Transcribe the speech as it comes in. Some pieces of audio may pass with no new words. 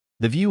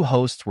The View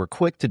hosts were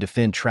quick to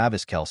defend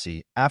Travis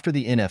Kelce after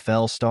the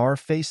NFL star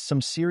faced some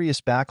serious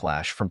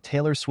backlash from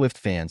Taylor Swift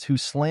fans who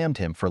slammed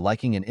him for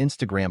liking an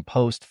Instagram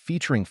post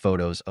featuring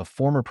photos of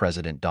former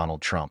President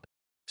Donald Trump.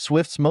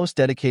 Swift's most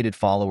dedicated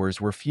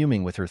followers were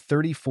fuming with her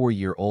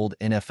 34-year-old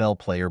NFL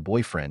player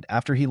boyfriend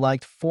after he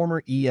liked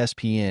former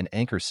ESPN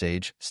anchor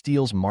Sage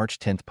Steele's March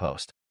 10th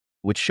post,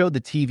 which showed the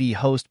TV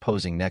host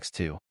posing next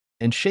to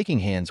and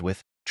shaking hands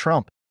with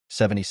Trump,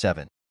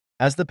 77.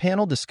 As the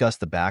panel discussed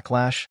the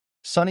backlash,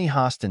 Sonny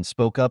Hostin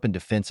spoke up in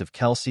defense of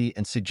Kelce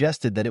and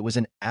suggested that it was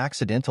an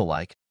accidental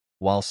like,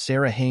 while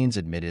Sarah Haynes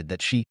admitted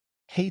that she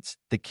hates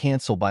the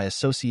cancel by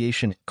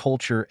association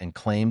culture and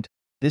claimed,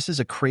 "This is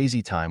a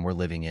crazy time we're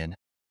living in."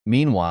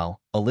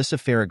 Meanwhile, Alyssa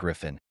Farah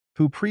Griffin,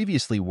 who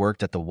previously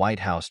worked at the White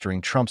House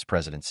during Trump's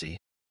presidency,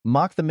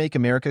 mocked the Make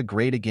America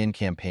Great Again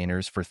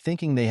campaigners for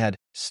thinking they had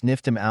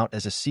sniffed him out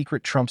as a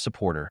secret Trump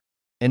supporter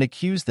and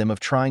accused them of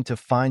trying to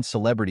find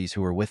celebrities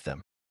who were with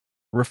them.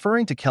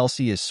 Referring to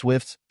Kelce as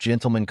Swift's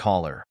gentleman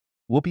caller,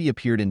 Whoopi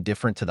appeared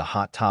indifferent to the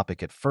hot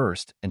topic at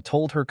first and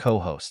told her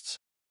co-hosts,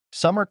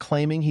 "Some are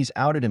claiming he's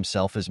outed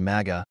himself as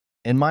MAGA,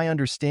 and my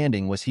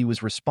understanding was he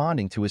was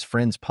responding to his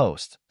friend's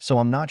post, so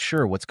I'm not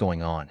sure what's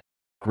going on."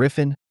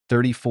 Griffin,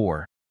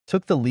 34,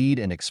 took the lead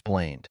and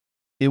explained,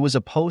 "It was a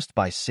post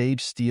by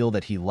Sage Steele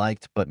that he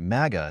liked, but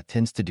MAGA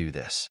tends to do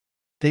this.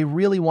 They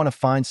really want to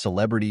find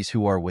celebrities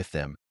who are with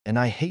them, and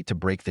I hate to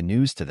break the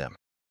news to them.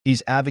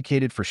 He's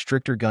advocated for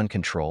stricter gun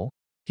control.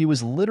 He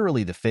was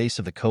literally the face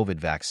of the COVID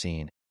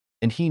vaccine,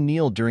 and he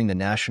kneeled during the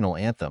national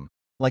anthem.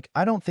 Like,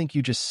 I don't think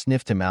you just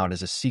sniffed him out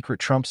as a secret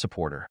Trump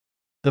supporter."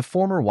 The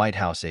former White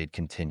House aide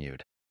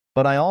continued,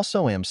 "But I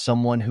also am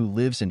someone who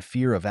lives in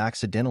fear of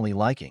accidentally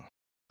liking.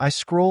 I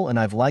scroll and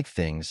I've liked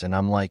things and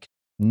I'm like,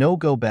 no,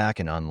 go back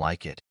and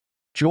unlike it."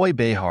 Joy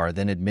Behar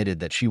then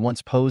admitted that she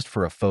once posed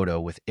for a photo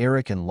with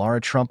Eric and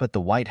Lara Trump at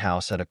the White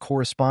House at a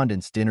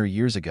correspondence dinner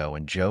years ago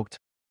and joked,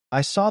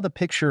 "I saw the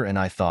picture and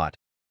I thought,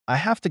 I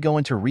have to go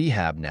into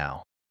rehab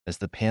now," as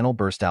the panel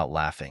burst out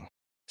laughing.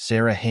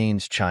 Sarah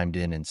Haynes chimed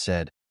in and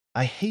said,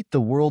 "I hate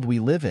the world we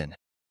live in.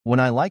 When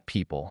I like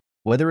people,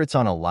 whether it's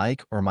on a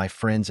like or my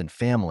friends and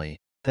family,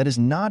 that is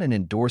not an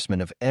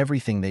endorsement of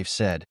everything they've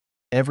said,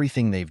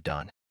 everything they've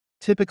done.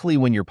 Typically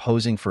when you're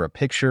posing for a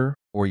picture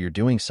or you're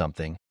doing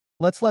something,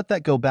 let's let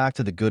that go back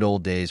to the good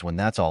old days when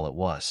that's all it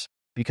was,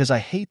 because I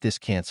hate this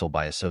cancel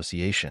by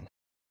association.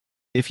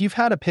 If you've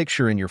had a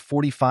picture in your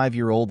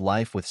 45-year-old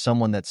life with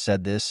someone that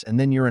said this and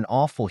then you're an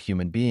awful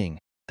human being,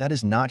 that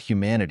is not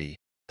humanity.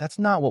 That's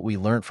not what we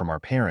learned from our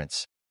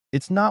parents.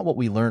 It's not what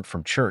we learned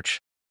from church.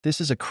 This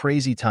is a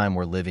crazy time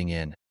we're living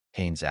in,"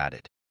 Haynes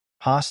added.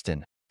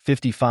 Hostin,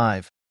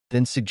 55,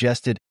 then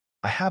suggested,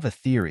 "I have a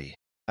theory.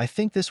 I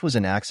think this was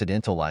an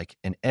accidental like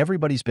and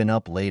everybody's been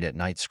up late at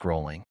night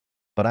scrolling.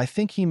 But I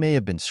think he may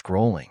have been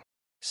scrolling."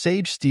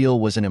 Sage Steele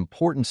was an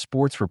important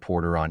sports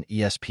reporter on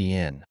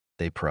ESPN,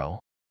 they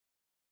pro.